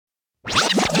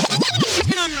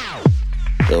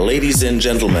Ladies and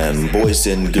gentlemen, boys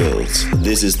and girls,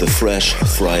 this is the Fresh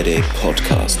Friday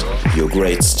podcast, your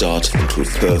great start into a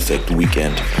perfect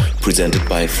weekend, presented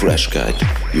by Fresh Guide,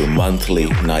 your monthly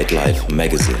nightlife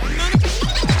magazine.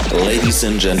 Ladies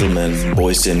and gentlemen,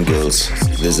 boys and girls,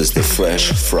 this is the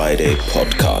Fresh Friday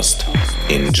podcast.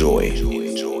 Enjoy.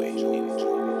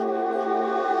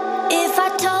 If I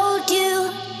told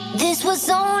you this was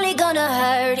only gonna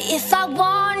hurt, if I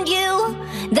warned you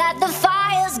that the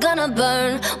fire's gonna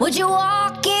burn, would you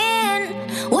walk in?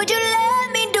 Would you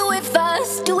let me do it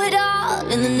first? Do it all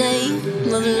in the name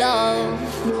of love.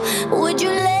 Would you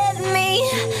let me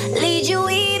lead you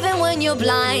even when you're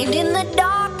blind? In the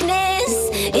darkness,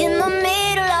 in the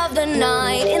middle of the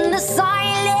night, in the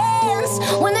silence,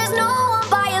 when there's no one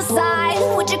by your side,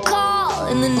 would you call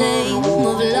in the name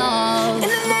of love? In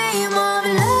the name of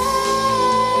love.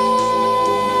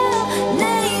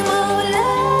 Name of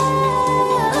love.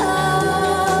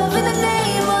 In the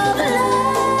name of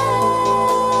love.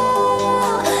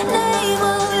 Name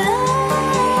of love.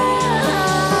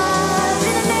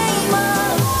 In the name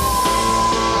of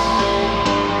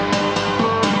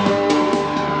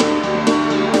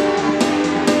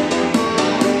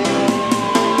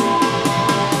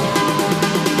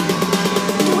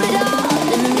do it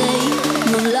all in the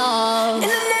name of love.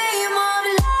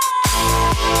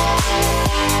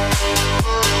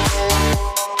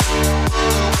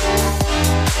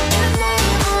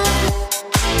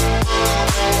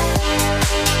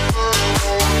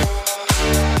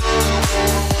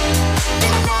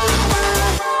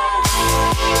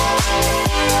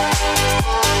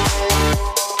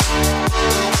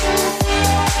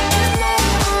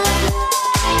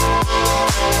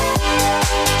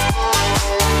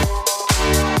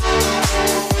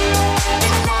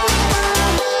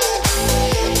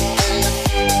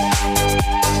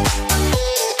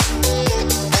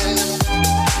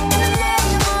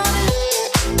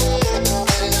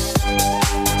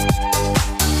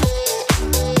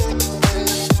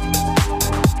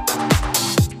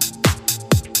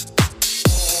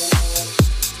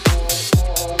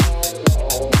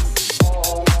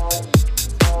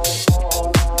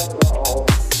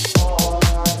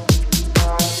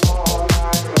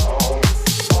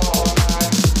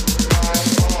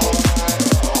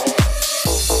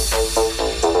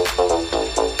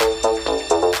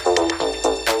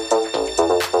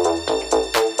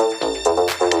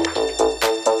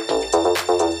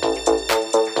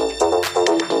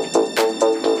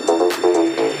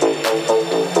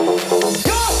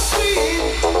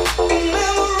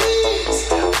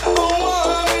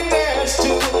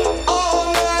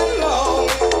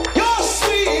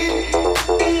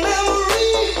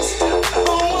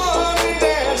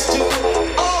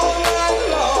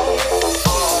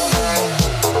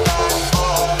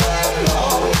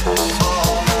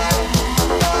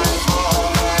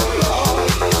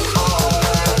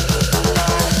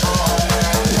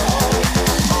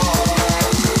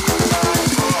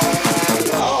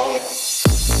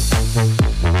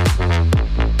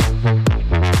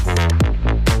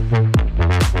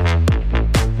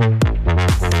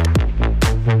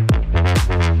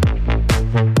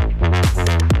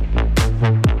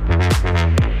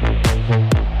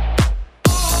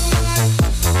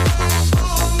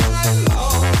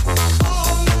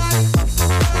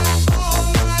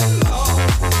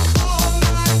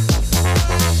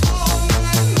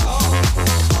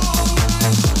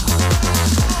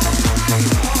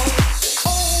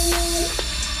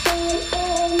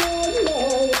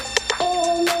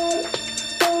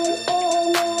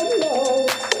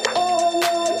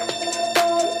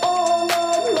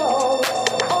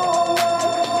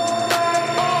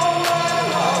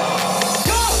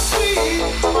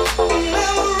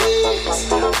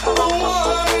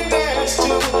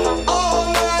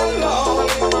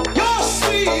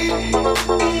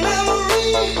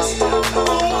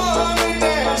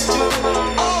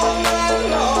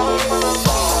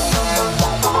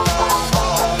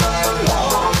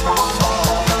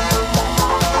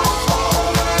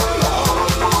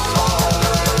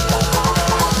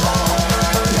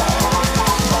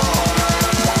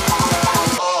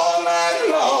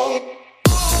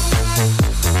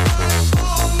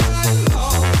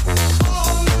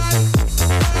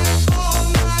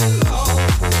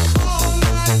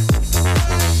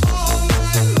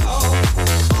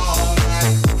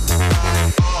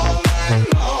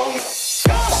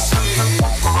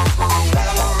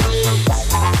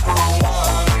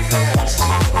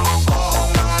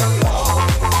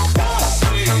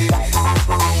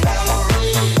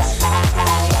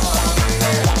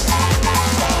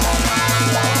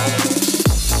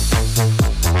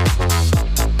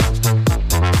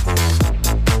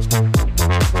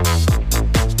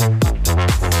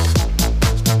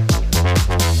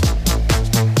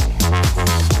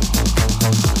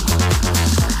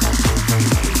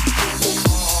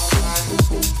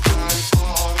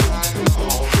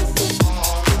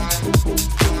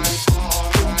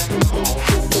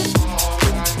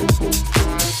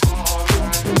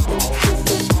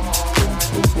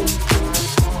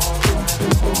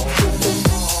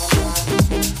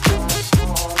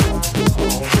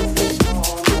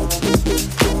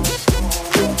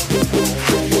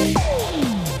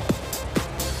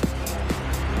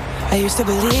 used to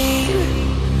believe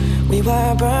we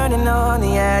were burning on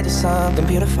the edge of something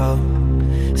beautiful,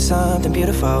 something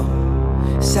beautiful.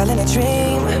 Selling a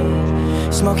dream,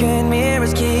 smoking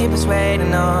mirrors keep us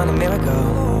waiting on a miracle,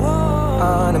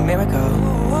 on a miracle.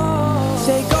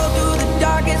 Say go through the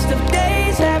darkest of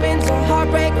days, having some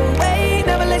heartbreak away.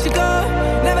 Never let you go,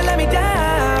 never let me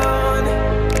down.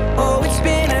 Oh, it's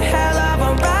been a hell of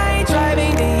a ride,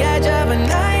 driving the edge of a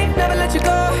knife. Never let you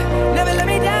go, never let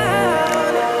me down.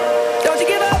 Don't you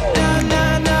give up, nah,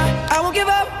 nah, nah. I won't give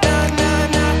up, nah, nah,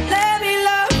 nah. Let me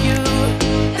love you,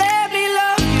 let me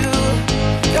love you.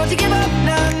 Don't you give up,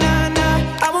 nah, nah,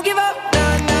 nah. I won't give up,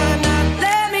 nah, nah, nah.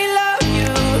 Let me love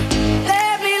you,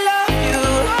 let me love you.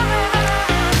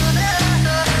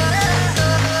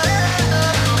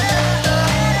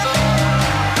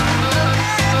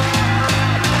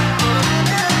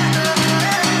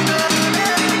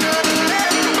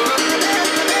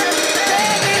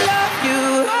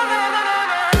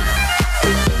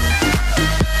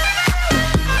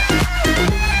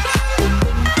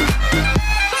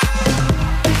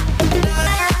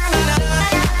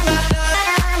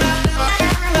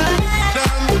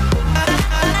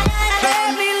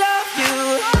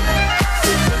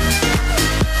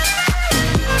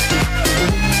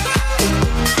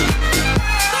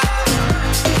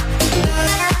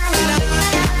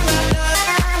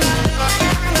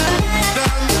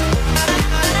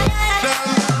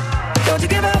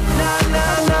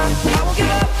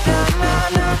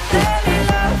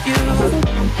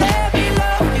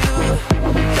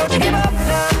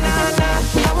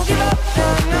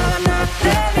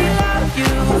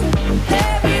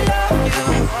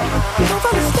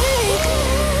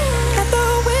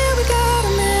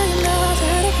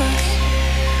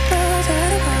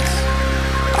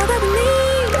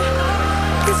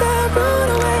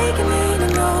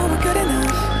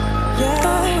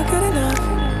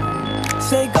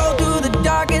 Say go through the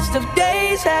darkest of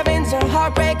days, having some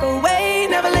heartbreak away.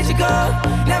 Never let you go,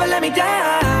 never let me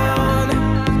down.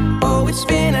 Oh, it's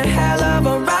been a hell of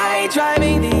a ride,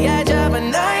 driving the edge of a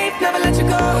knife. Never let you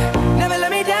go, never let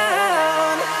me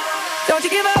down. Don't you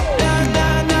give up, nah,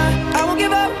 nah, nah. I won't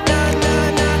give up, nah,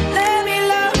 nah, nah. Let me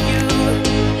love you,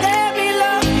 let me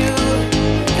love you.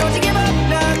 Don't you give up,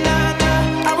 nah, nah,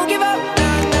 nah. I won't give up,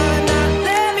 nah, nah, nah.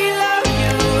 Let me love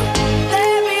you,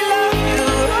 let me love you.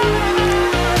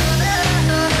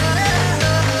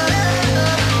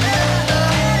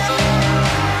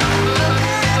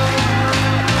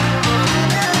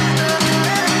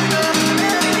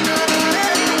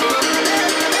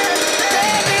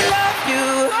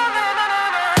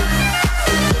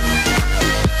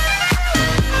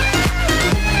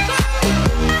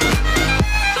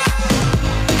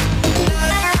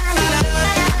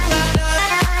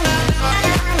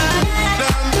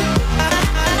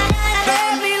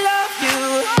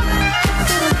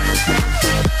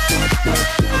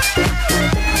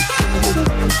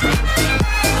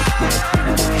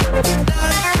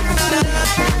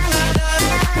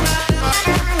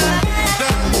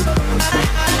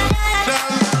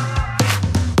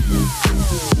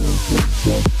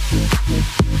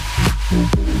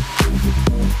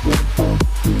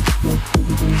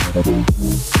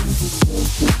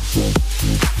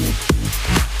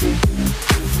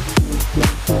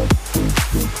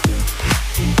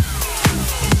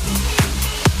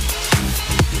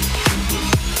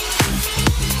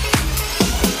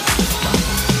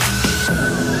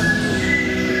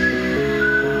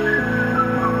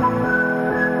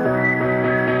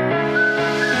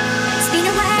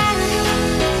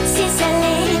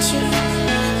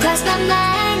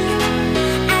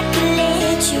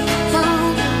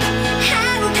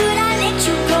 How could I let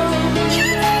you go?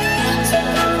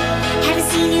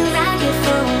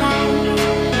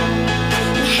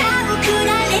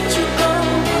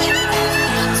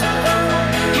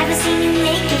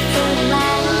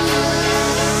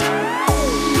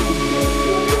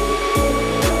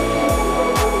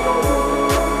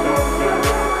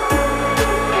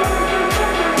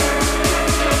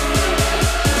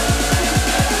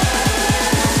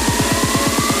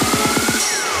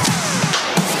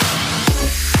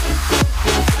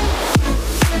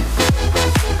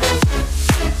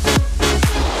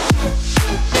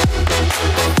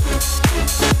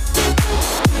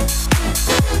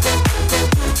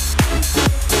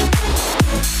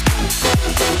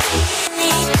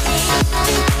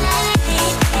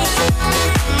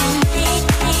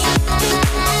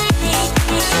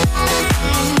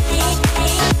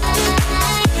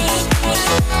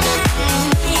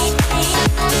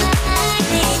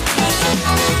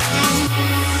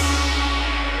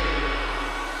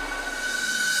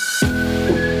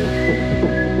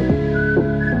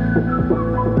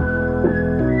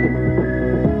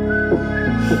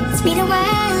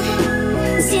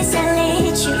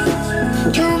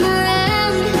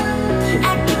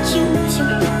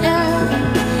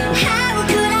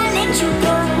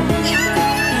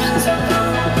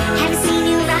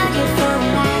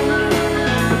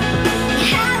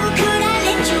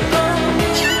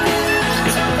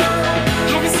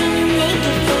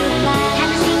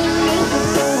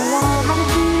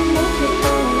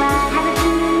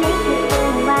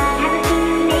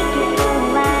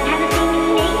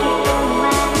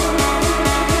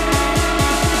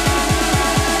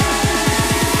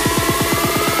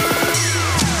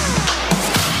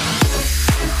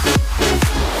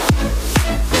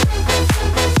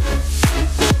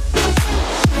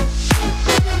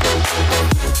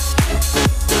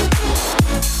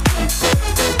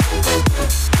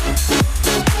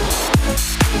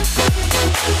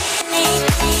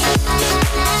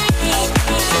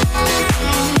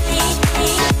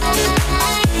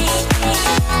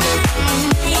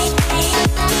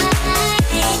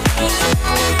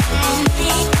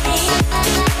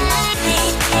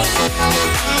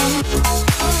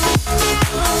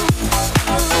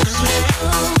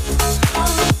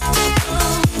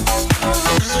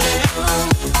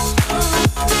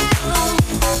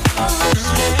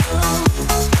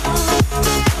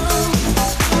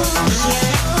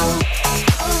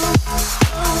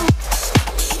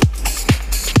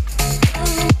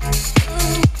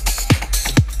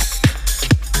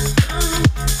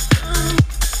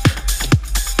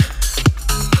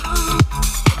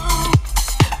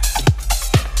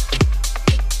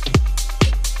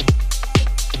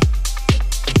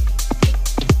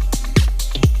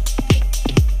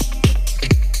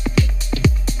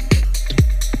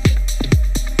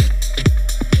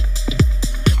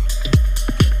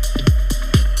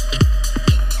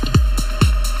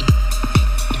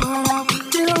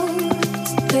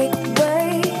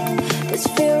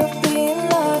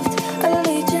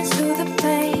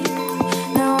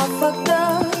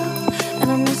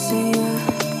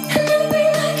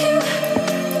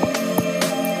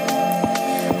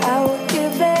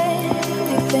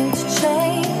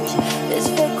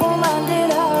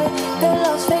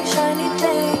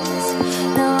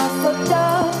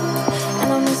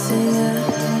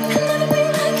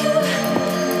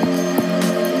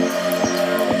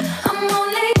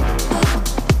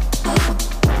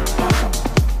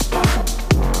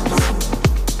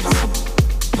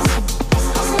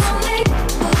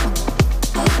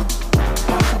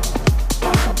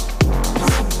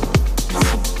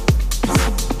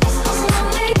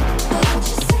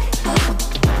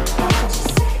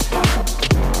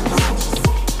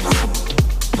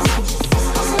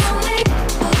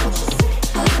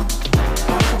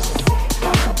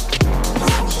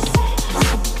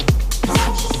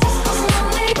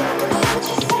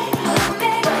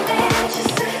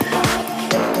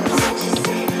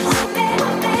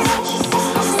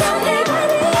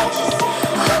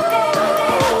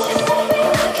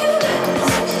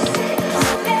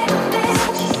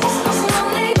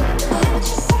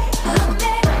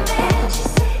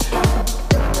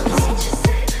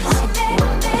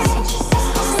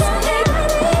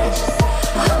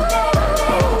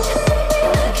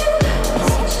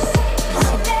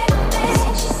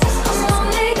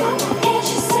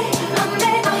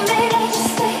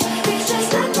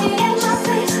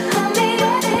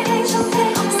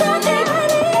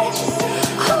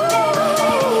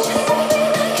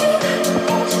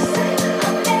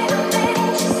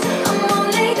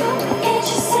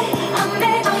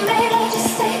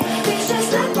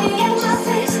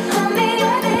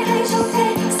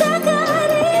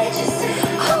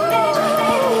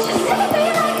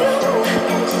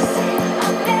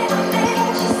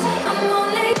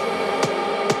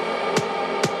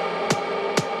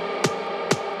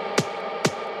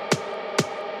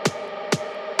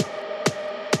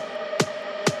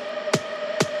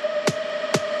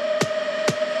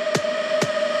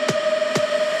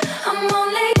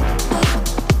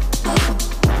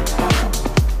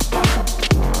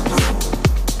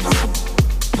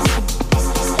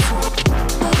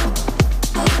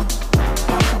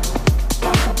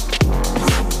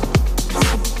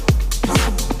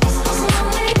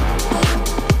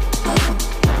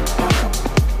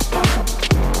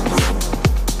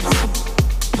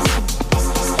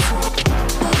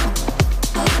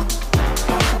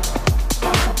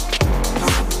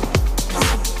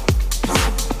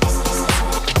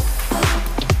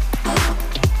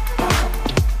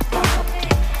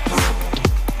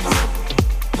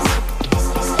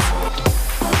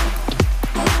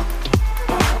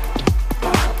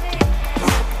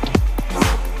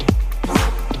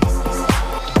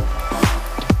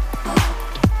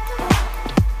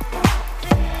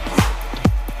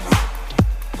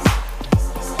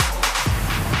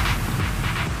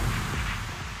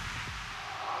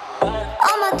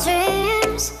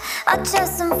 Or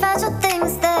just some fragile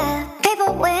things there.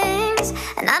 Paper wings,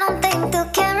 and I don't think they'll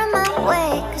carry my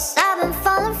weight. 'Cause I've been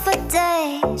falling for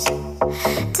days.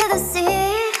 To the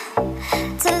sea,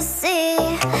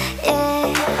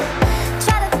 yeah.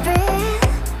 Try to breathe,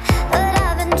 but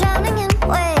I've been drowning in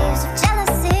waves of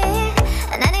jealousy.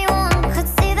 And anyone could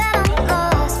see that I'm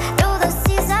lost. Through the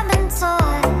seas I've been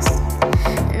tossed.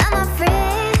 And I'm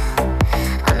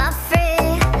not free,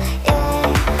 yeah.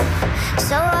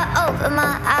 So I open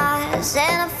my eyes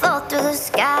and I fall through the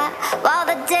sky while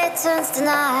the day turns to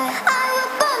night. I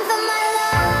will burn for my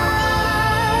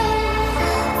life,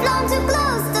 flown too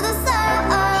close to the sun,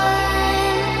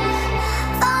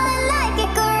 falling like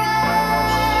it could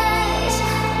rush.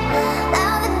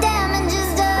 Now the damage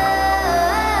is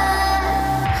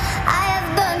done. I have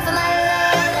burned for my life.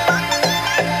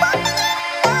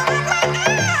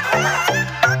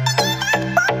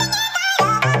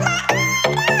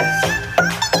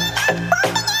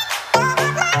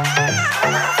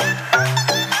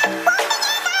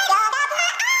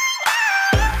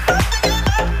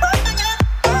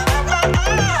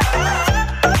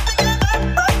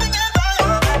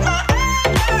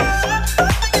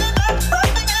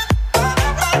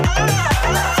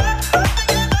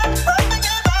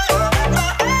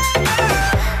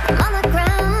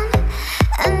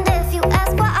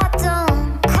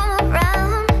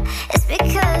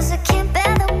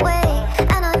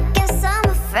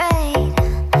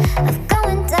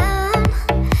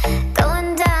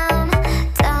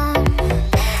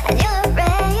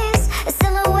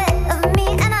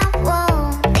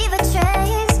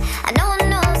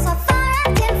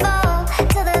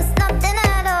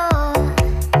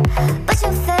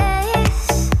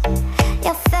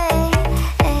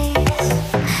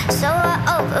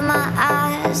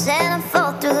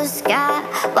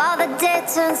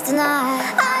 Turns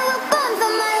tonight. I will burn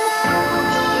for my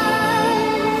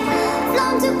life,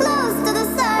 flown too close to the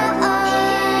sun,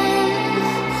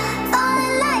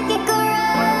 falling like it could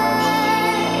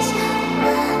rush.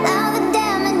 Now the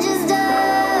damage is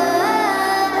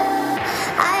done.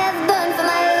 I have burned for my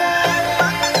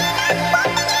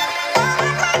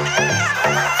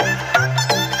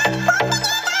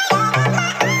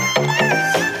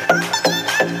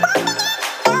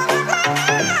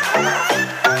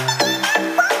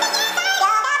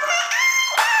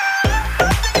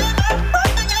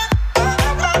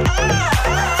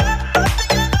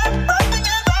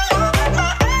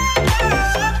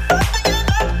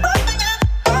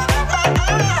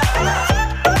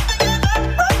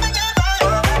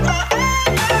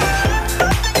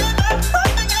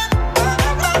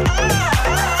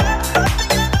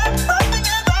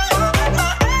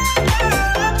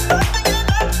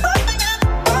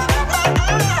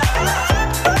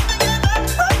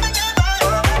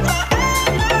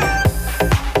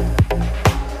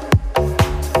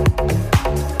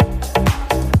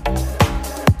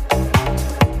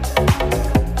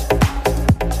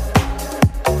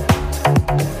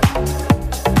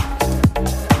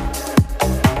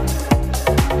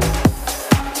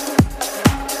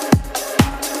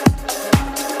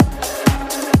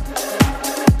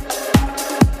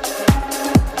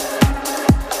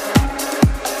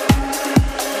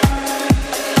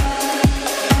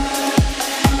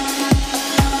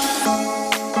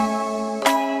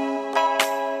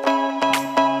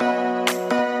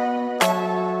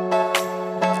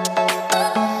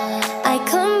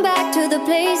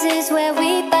places where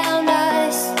we found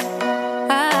us.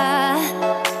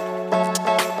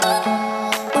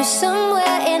 We're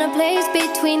somewhere in a place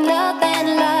between love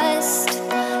and lust.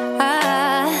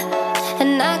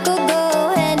 And I could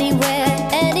go anywhere,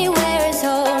 anywhere is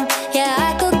home. Yeah,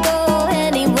 I could go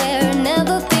anywhere,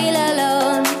 never feel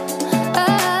alone.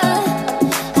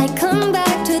 I come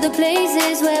back to the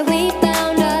places where we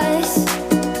found us.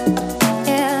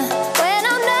 Yeah, when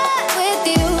I'm not with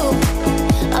you,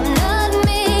 I'm not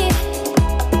me.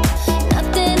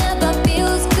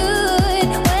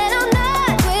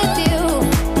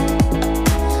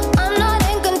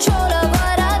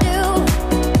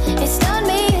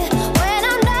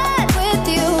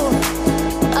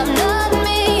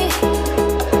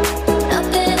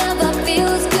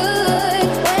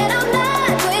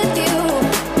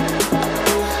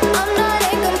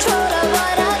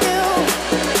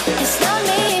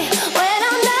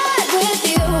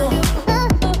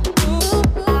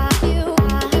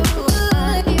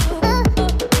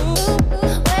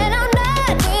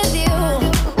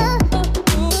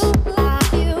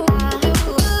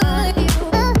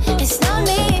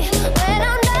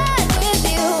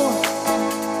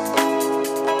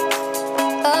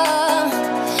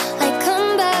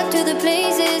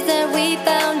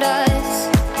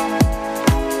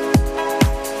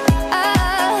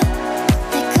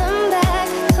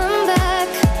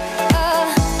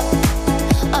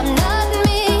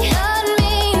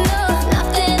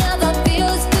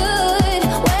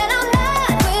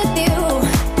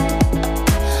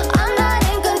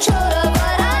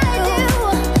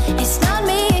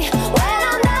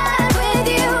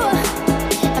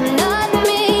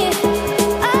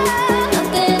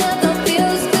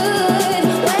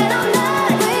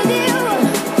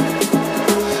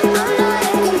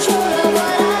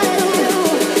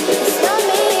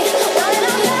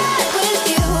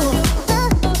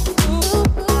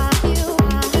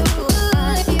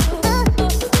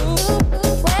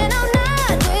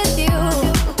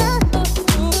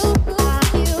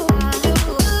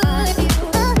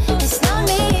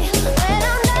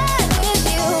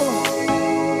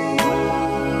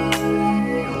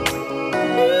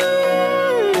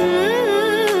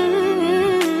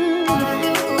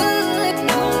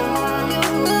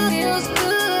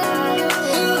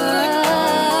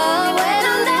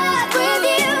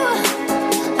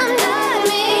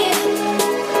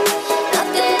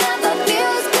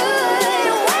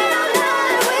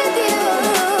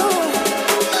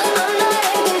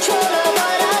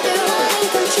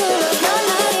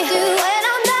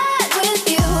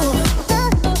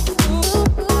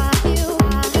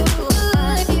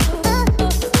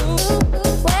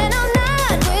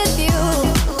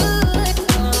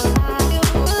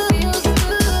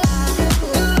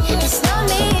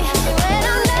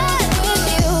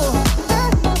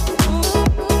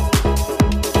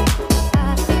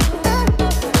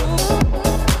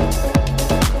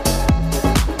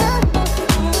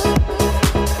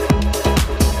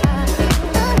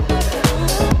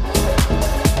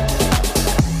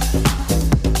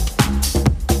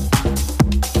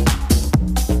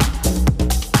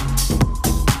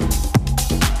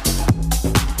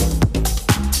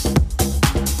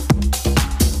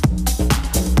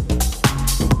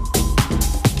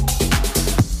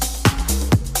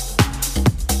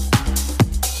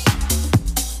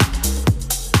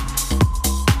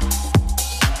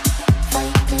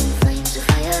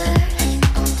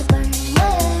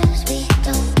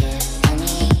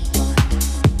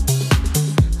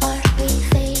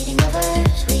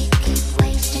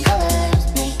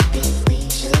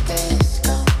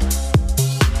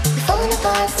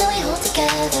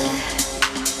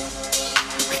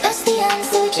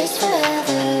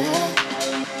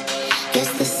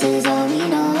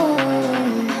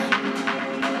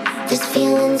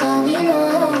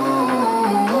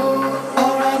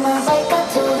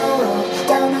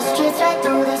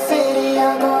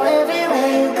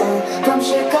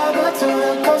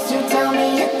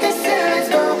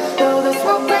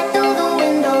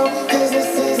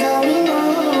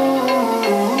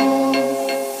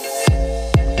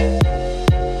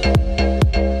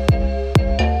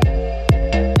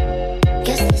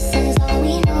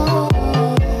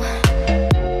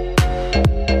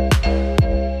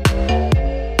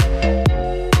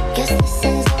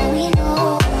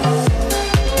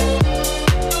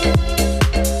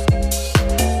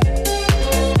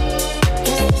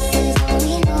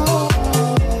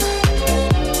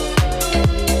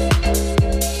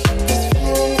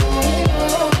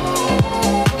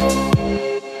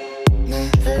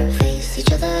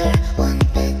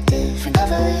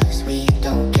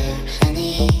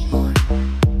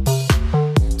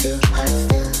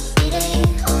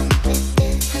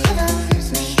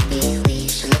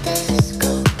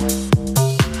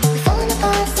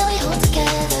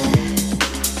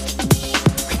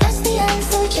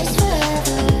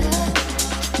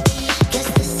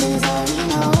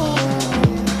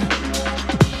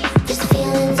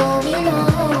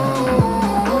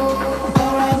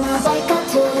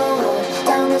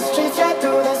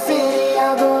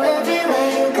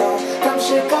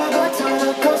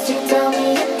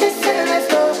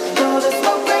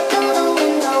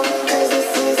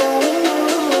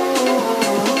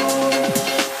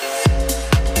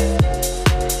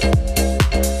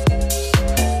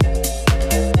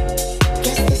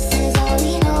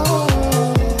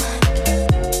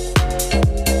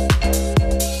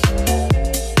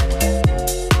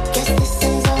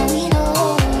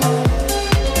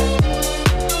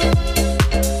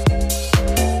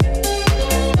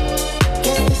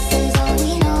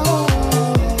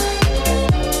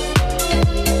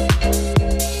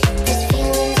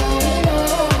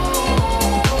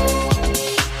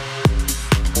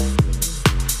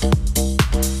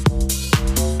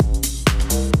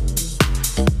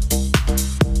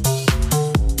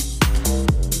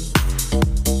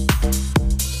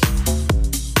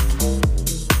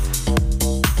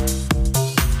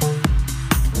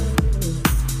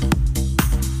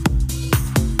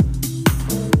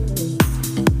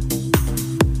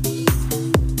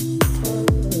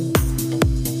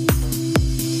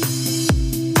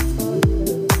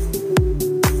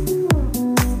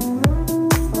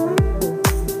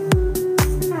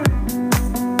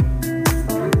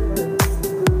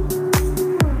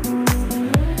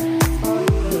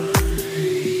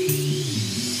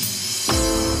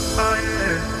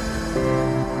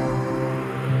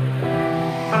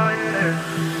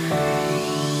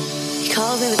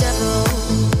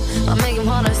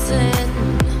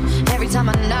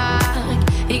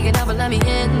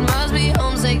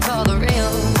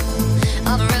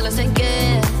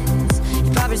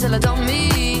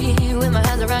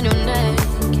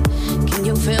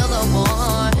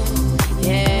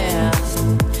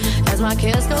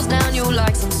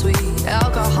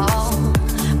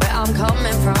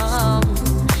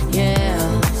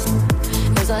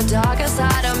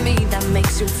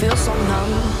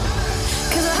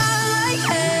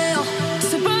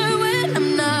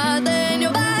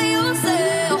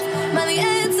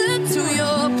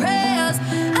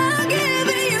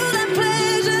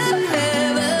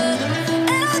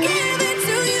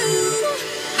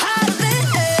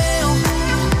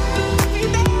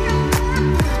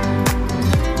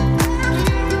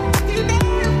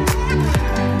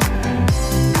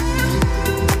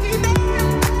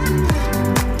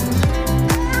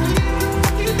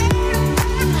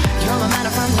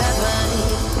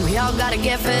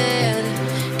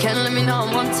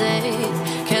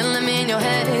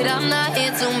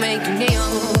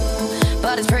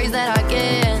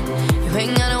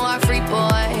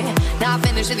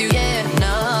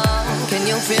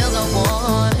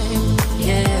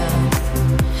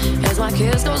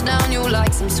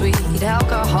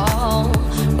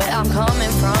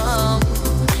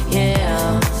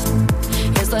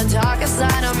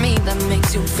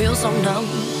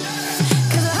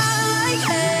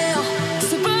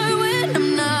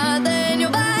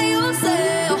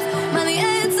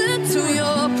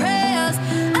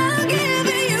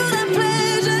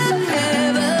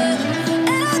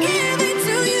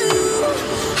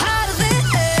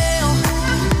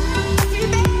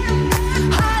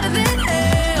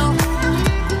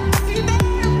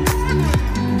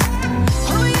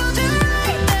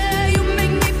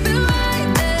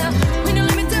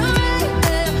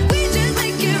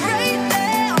 Make it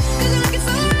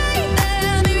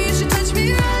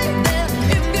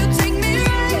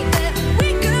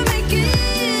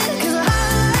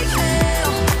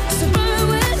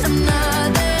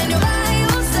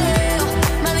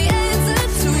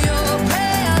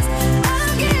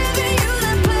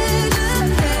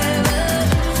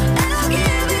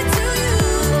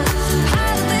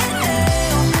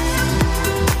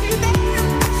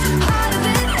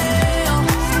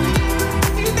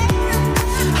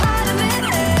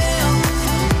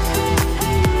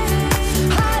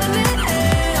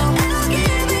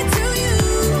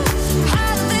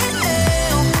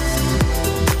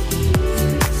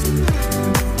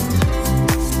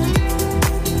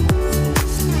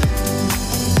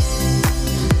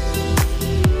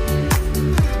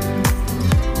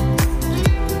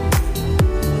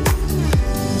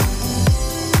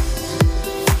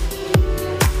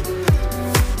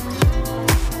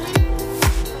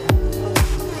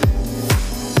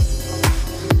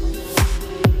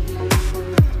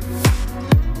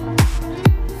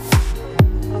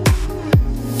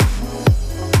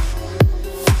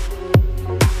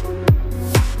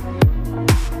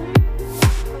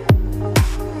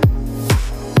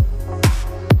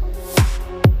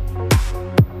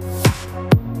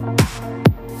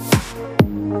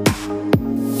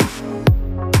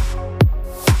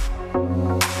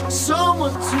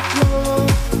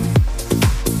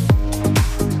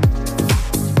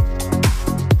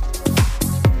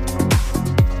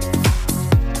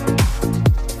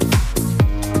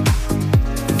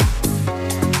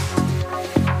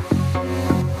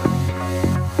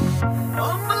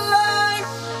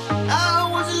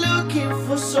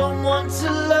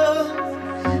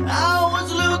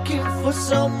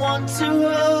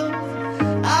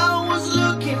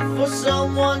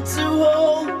someone to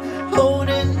hold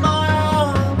in my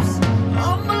arms.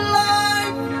 All my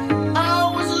life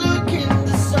I was looking,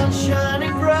 the sun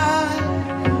shining bright.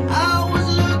 I was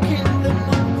looking, the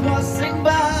moon passing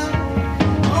by.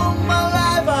 All my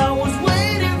life I was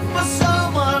waiting for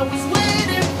someone, I was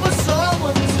waiting for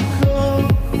someone to come.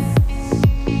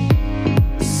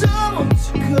 Someone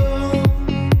to come.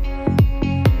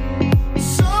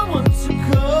 Someone to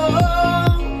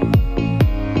come.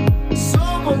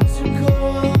 Someone to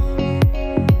come.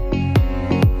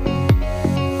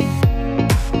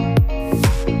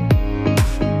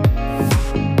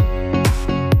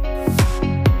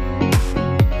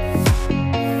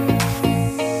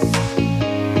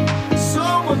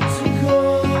 Someone to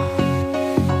come.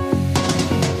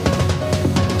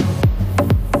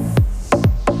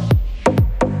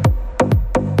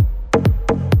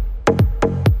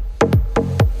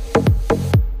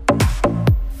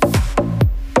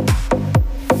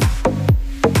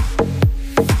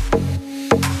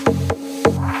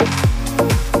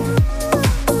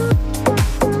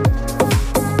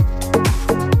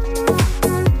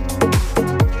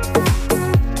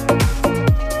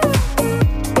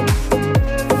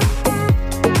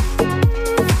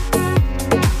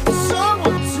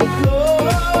 Someone to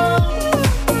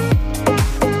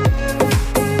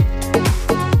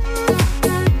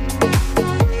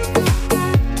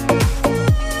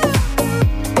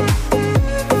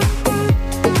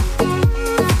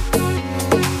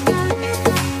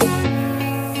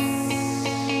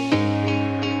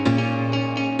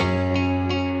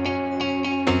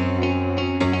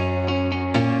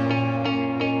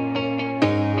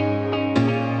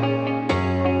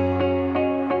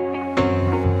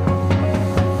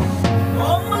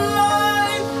All my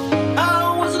life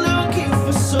I was looking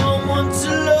for someone to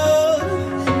love.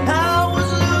 I was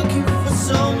looking for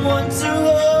someone to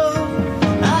hold.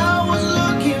 I was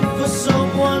looking for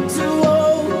someone to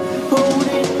hold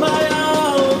in my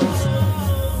arms.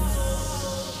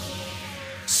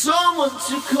 Someone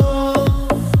to call.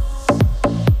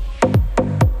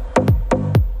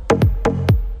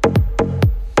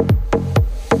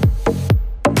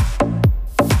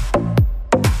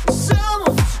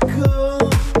 Someone to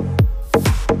come.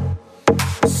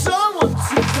 Someone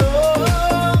to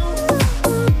come.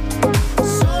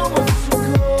 Someone to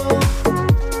come.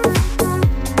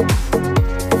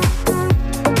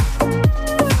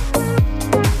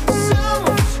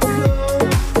 Someone to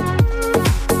come.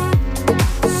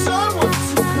 Someone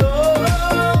to come.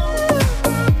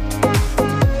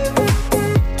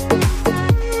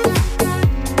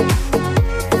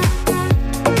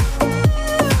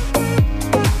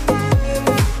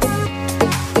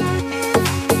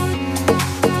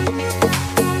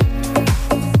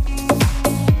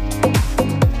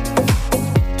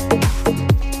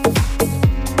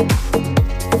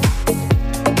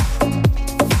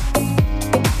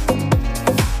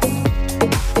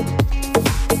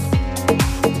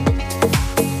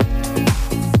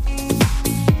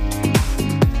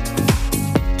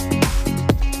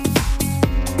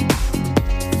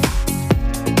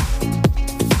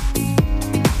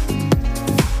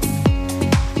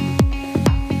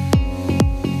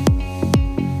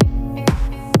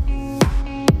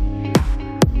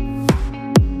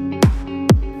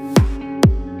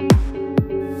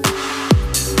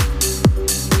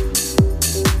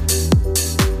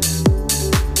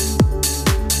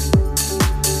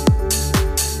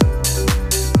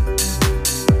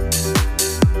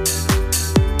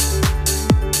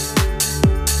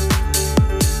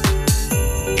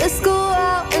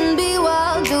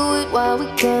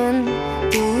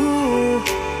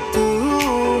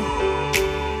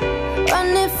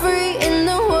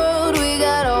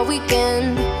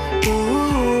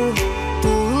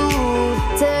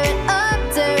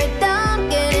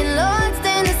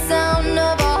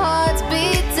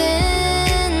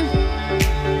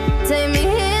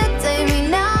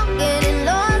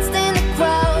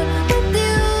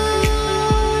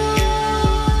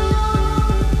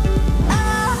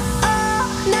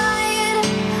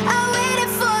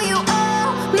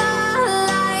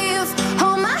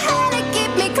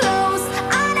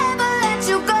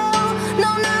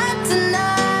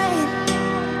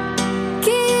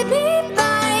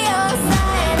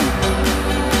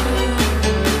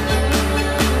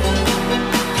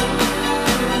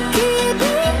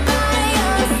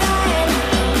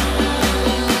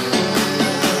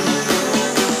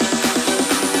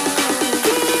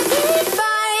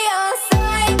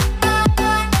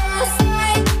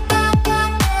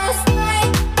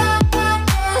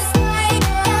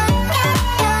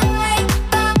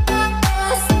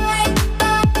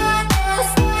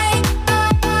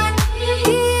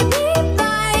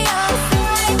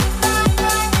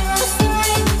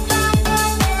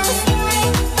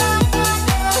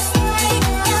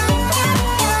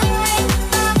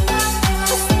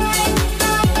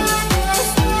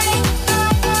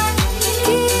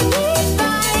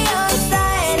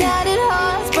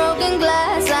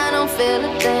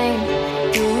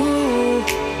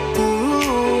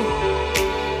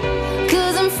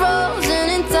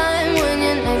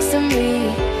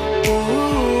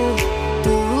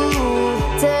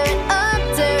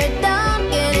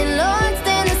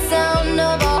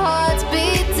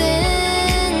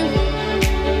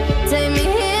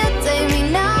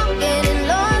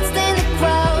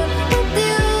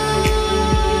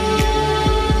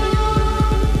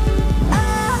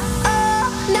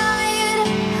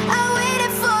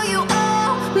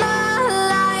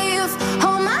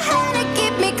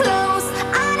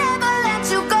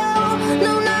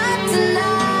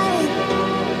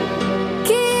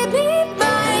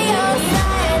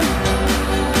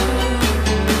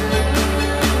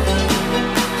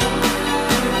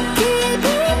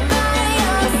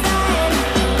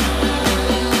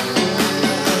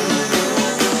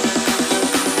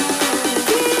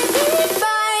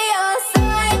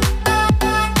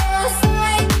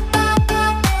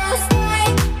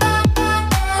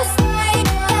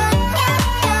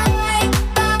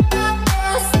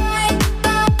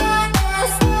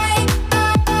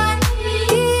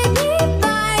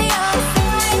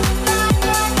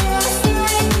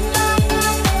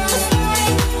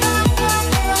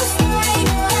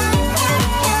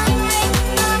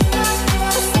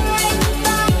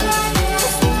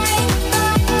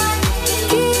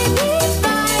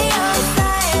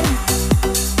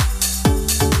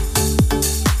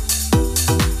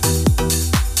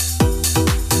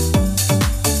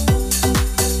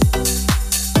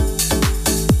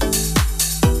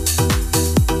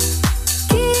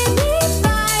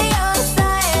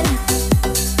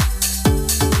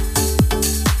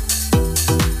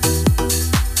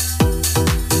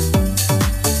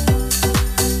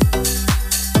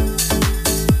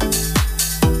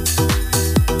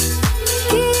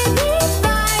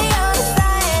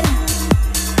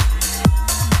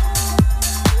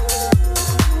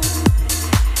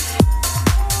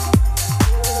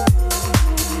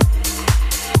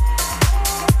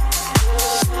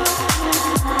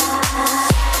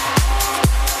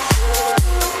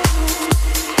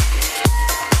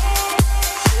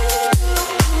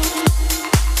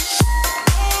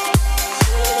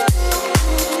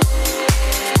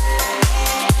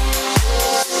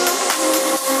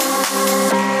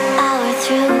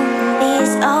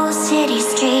 old city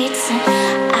streets.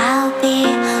 I'll be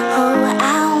who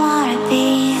I wanna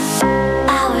be.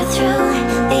 Power through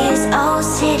these old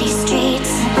city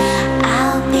streets.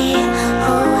 I'll be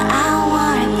who I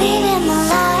wanna be. In the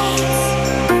lights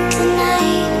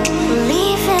tonight,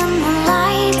 leave in the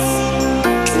lights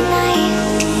tonight,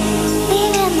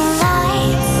 leave in the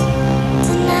lights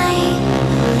tonight,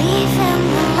 leave in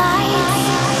the lights.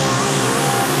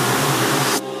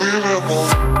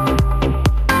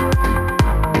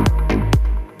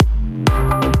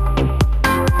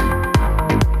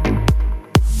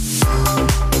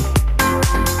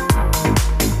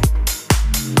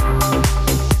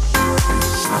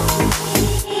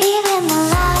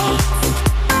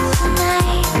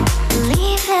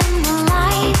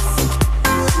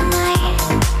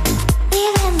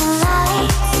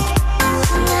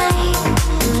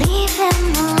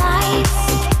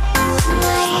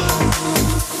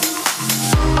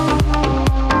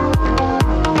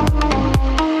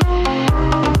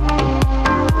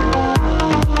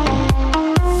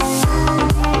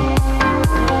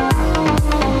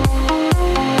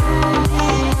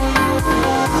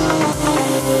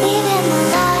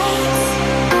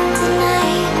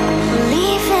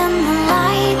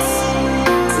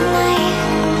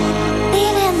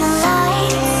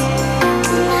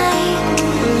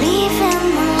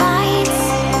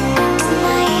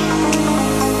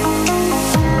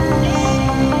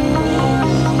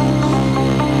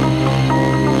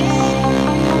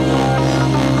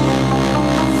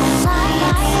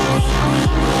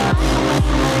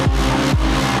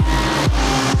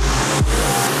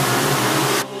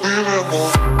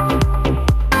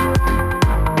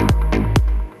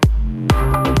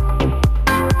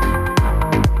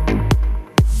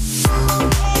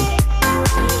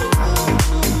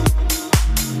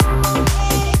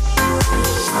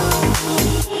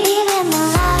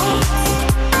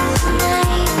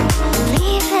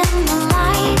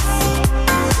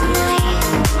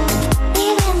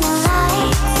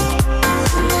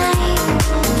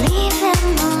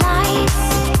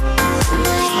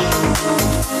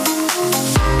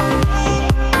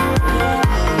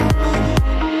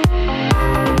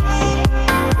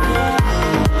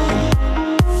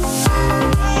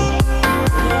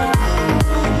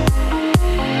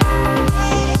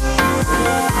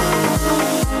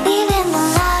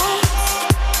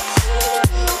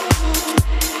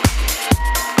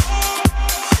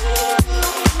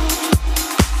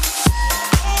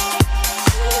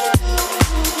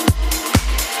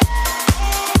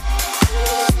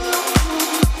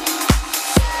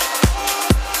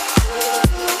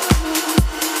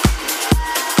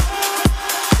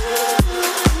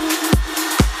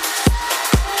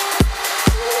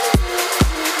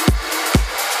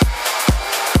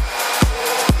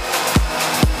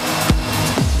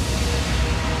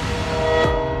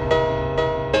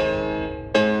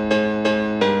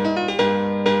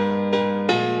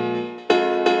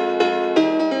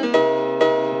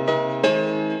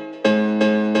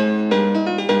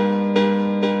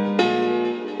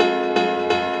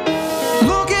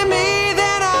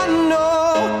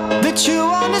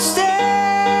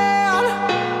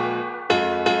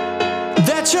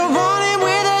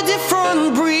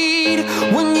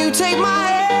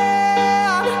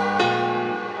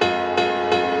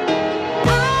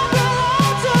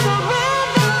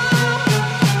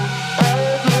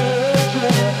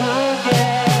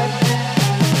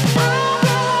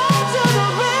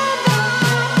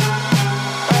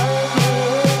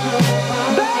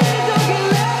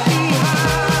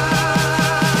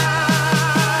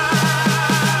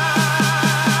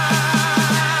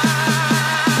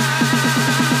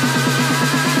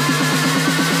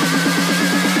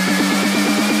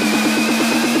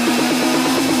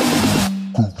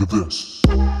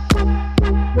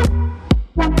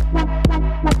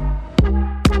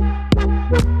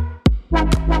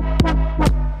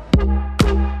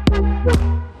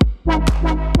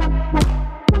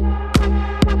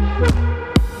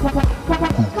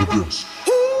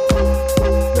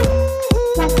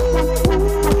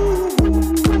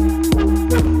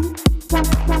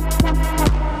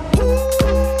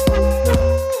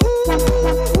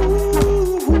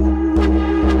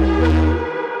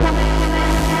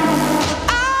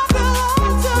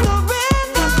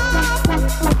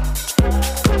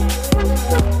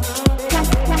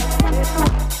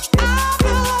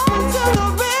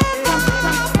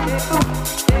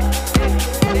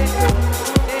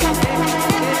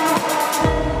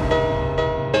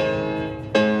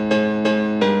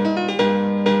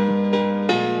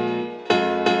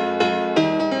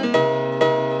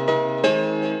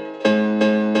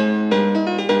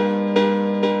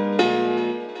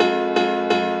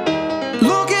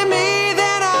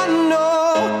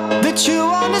 that you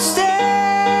understand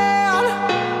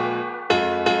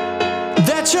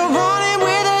that you're running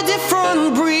with a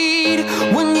different breed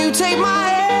when you take my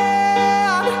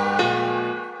hand.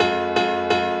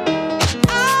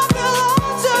 I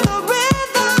belong to the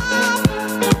rhythm.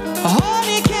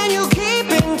 Honey, can you keep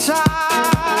in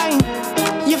time?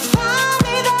 You find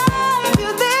me there if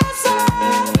you listen,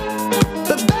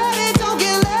 but baby, don't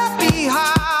get left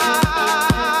behind.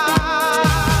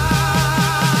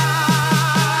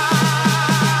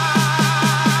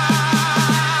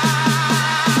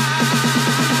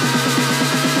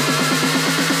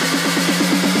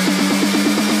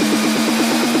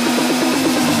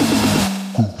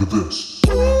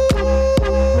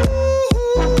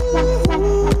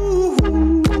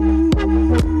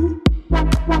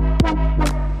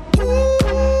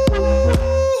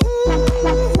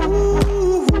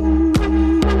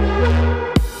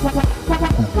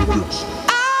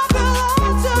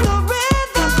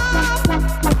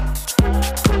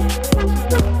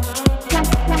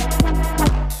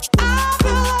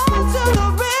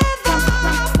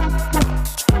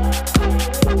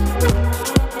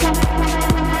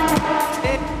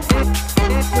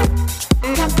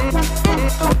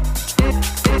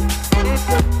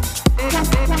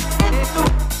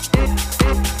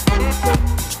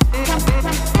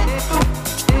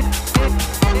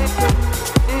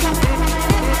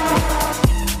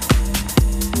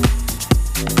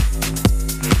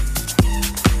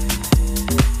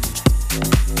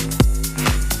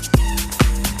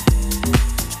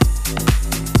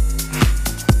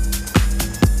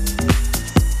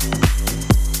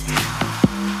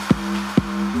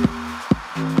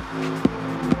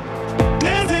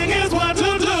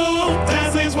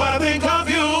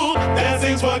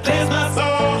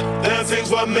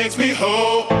 Makes me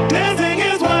whole. Dancing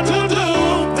is what to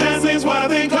do. Dancing's what I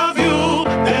think of you.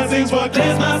 Dancing's what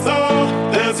clears my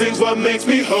soul. Dancing's what makes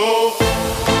me whole.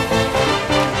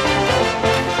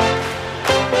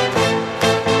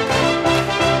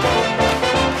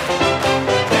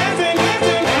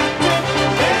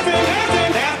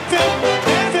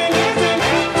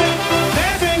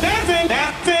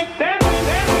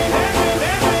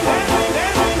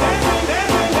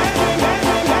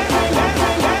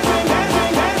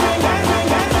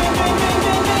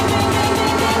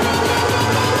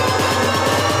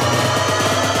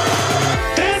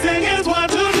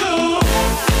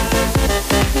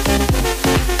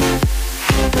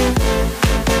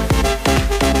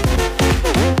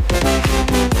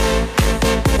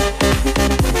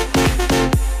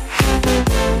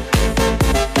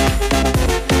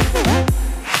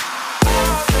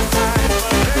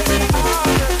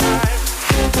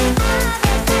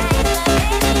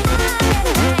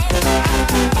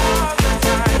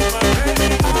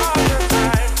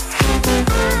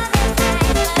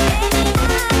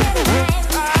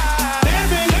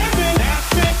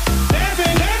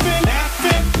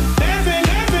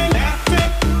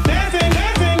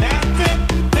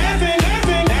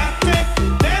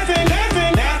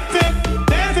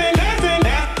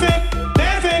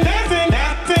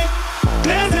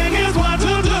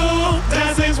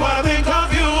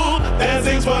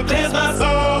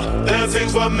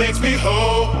 Dancing's what makes me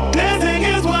whole. Dancing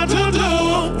is what to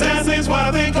do. Dancing's what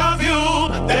I think of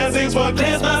you. Dancing's what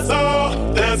clears my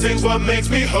soul. Dancing's what makes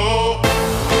me whole.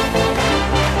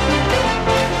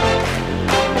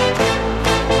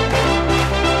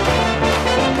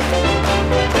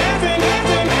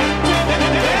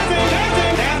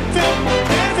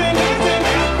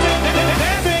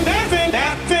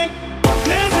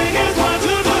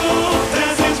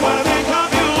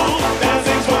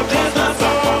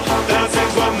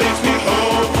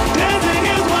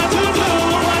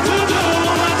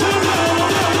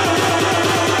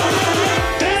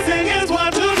 Dancing is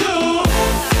what to do.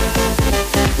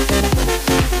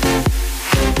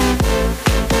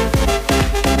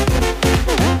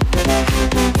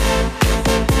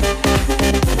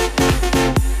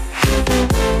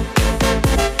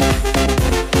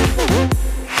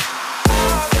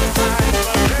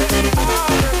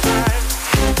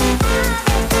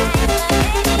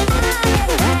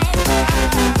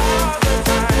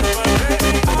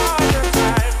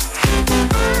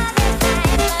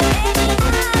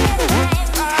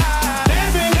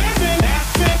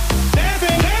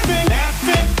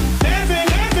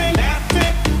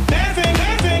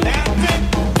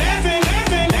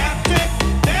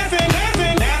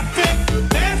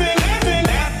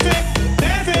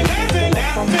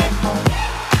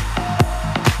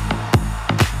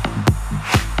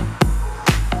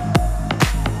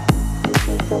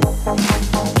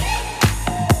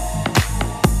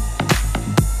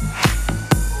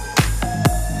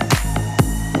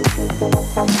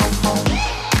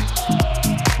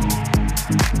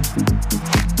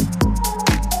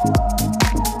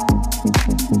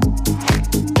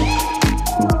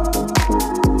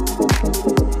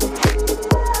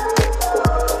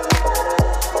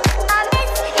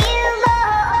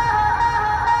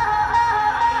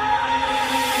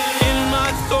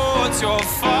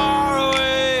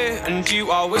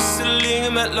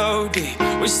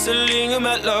 slowly, whistling a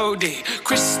melody,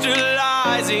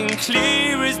 crystallizing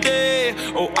clear as day.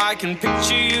 Oh, I can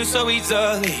picture you so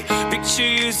easily, picture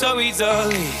you so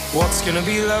easily. What's gonna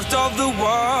be left of the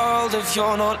world if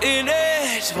you're not in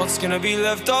it? What's gonna be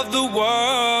left of the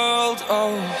world?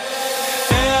 Oh,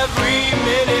 every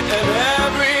minute and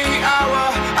every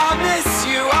hour, I miss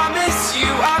you, I miss you,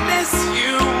 I miss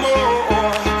you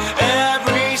more.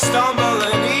 Every stumble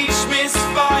and each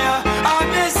misfire, I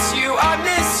miss you, I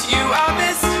miss you, I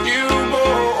miss you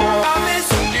more. I miss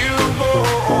you more,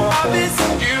 I miss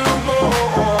you more,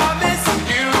 I miss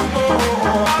you more,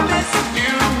 I miss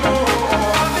you more,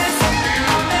 I miss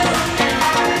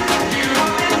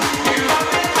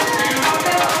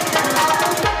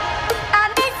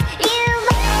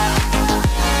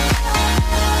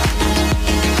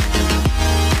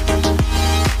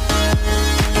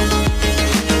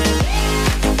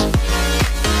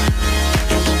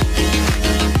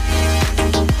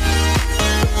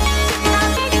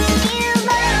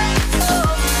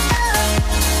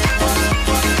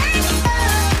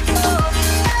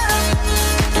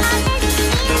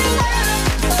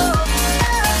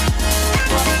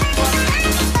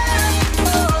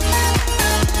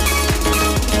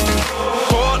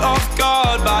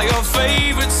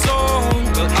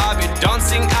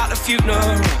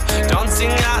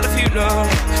dancing at the funeral,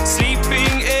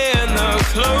 sleeping in the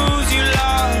clothes you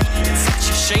love. It's such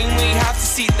a shame we have to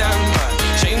see them, but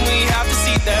shame we have to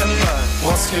see them, but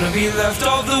what's gonna be left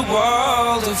of the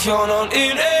world if you're not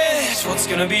in it? What's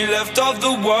gonna be left of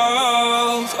the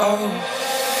world? Oh,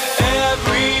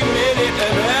 every minute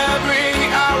and every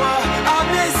hour, I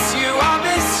miss you, I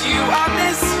miss you, I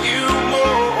miss you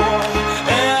more.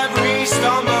 Every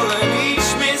stumble and each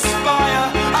misfire,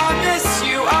 I miss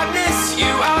you, I miss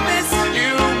you, I miss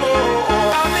you more.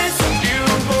 I miss you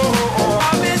more,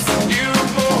 I miss you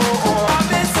more, I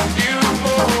miss you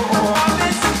more, I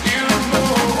miss you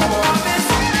more, I miss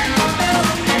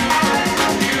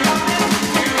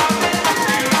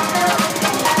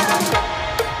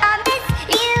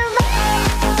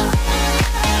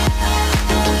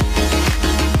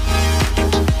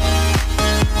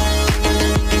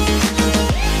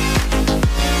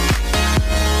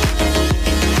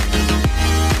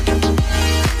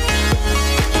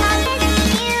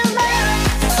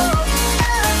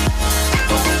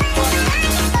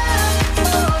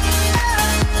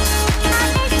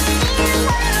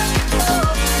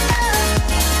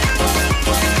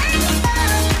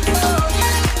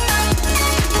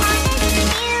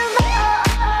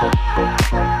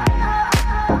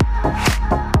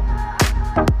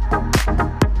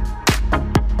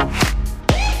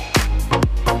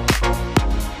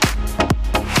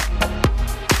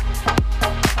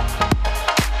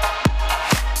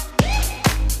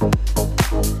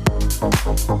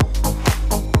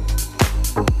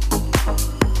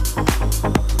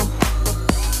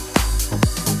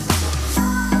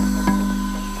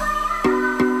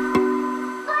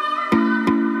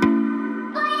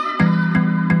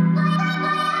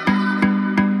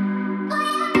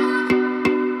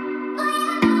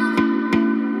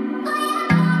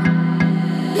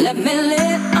Let me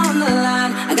lay on the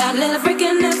line. I got a little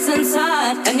freakiness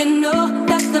inside, and you know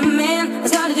that the man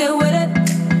has got to deal with it.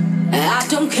 I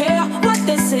don't care what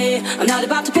they say, I'm not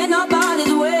about to pin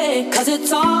nobody's way, 'cause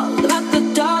it's all about the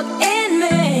dog in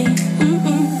me.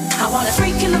 I want a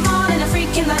freak in the morning, a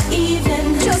freak in the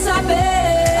evening, just like me.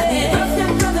 I need a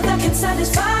girlfriend, brother that can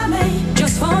satisfy me,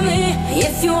 just for me.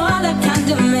 If you are that kind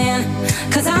of man,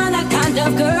 'cause I'm that kind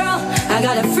of girl. I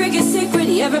got a freaky secret,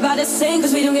 everybody sing,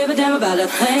 'cause we don't give a damn about a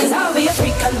thing. 'Cause I'll be a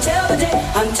freak until the day,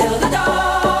 until the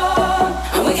dawn,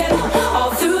 and we can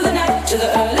all through the night to the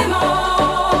early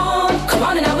morn. Come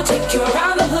on and I will take you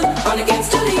around the hood on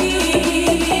against the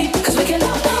lead, 'cause we can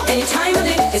love any time of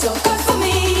day, it's all good for me.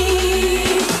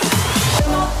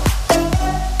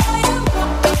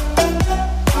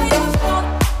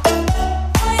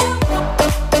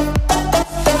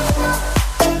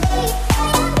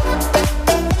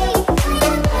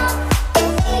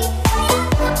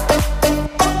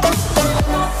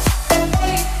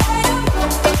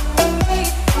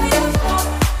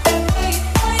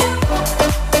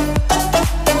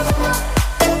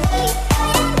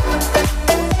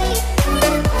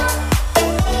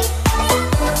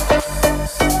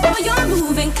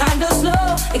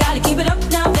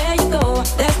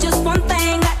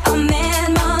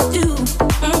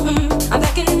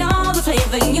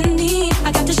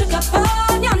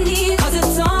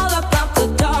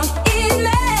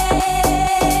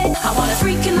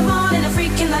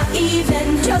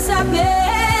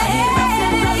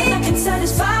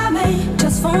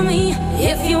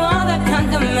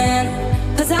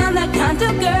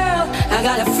 I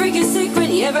got a freaky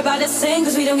secret, everybody sing,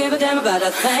 cause we don't give a damn about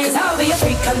a thing. Cause I'll be a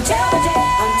freak until the day,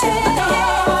 until the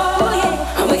dawn,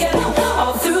 yeah. And we get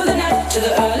all through the night to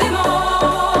the early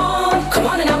morn. Come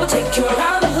on and I will take you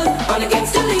around the hood on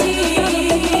against the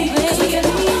lead. Cause we get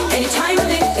any time of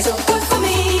day, it's so good for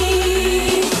me.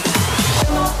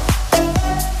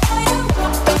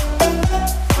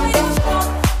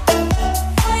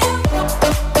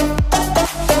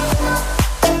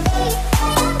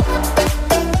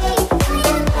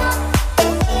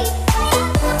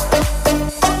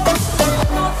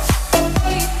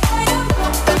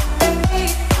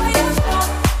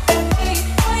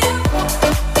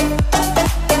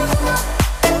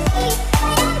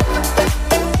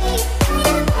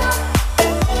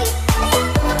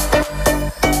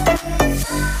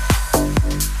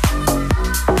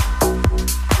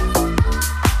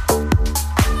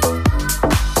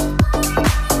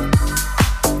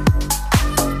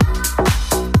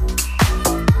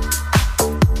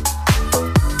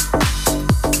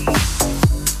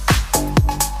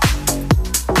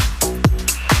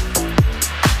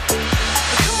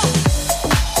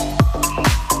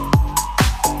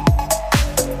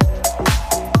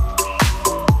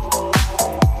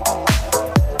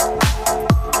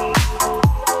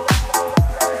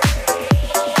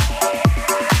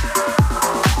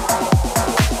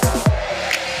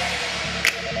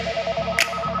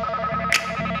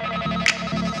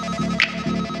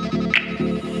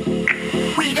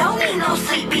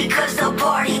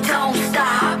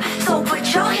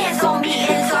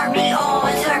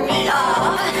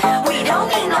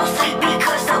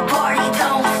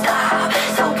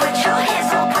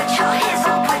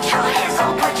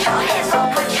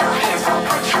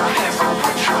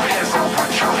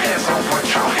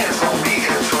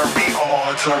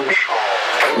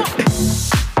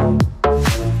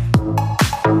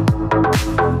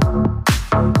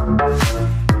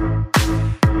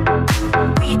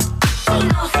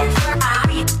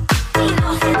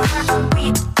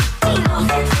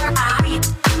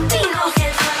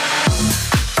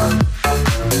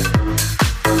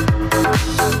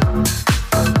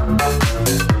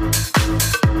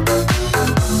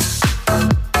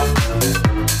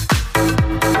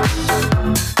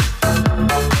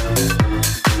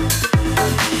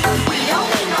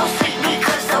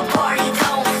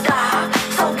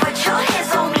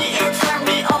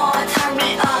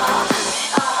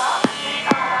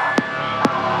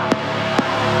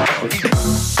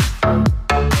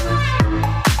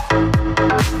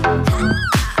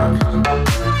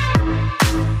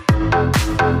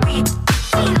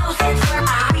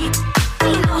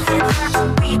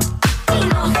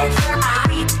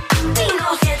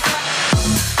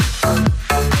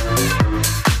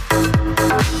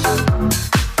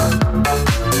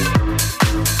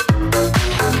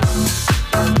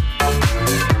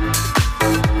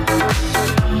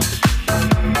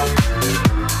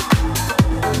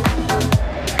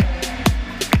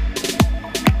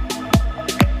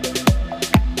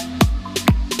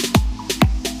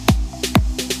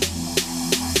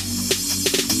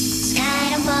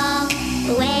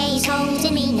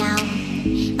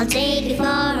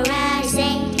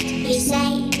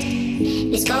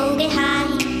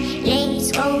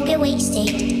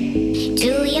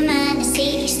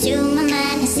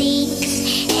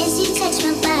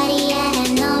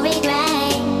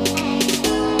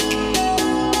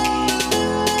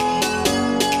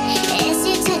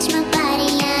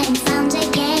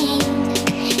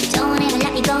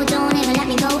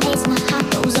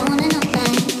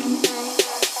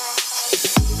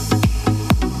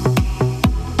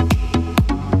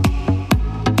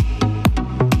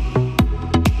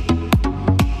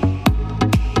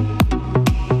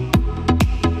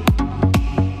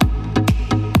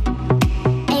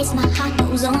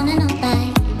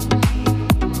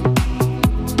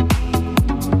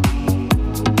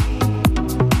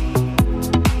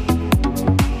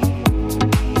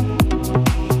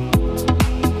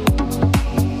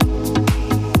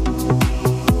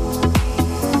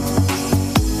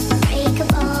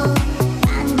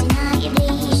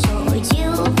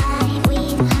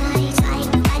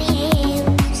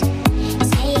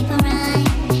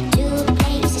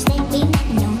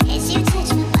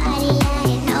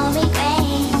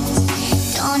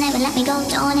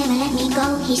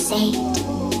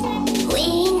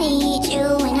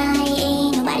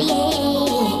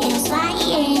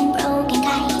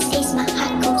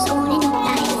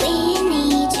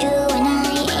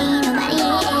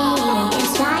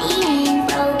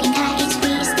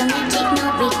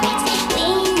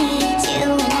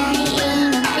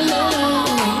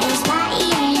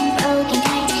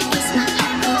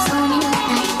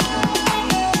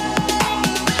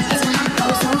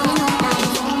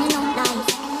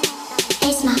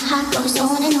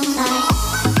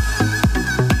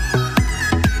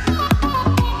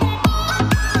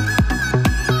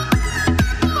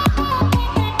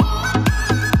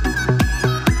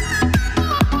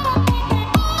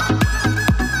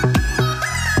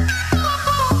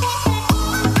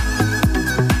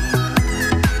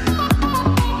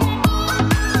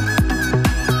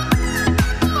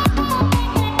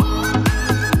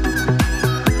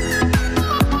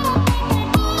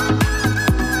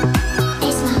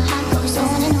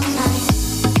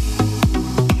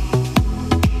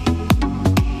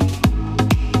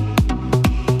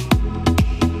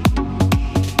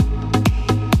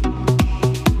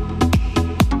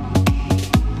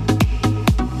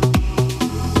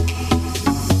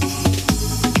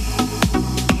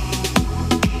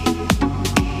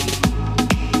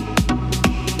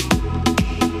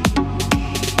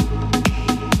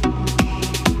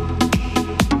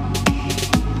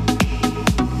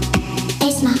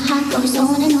 my heart goes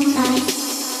on and on like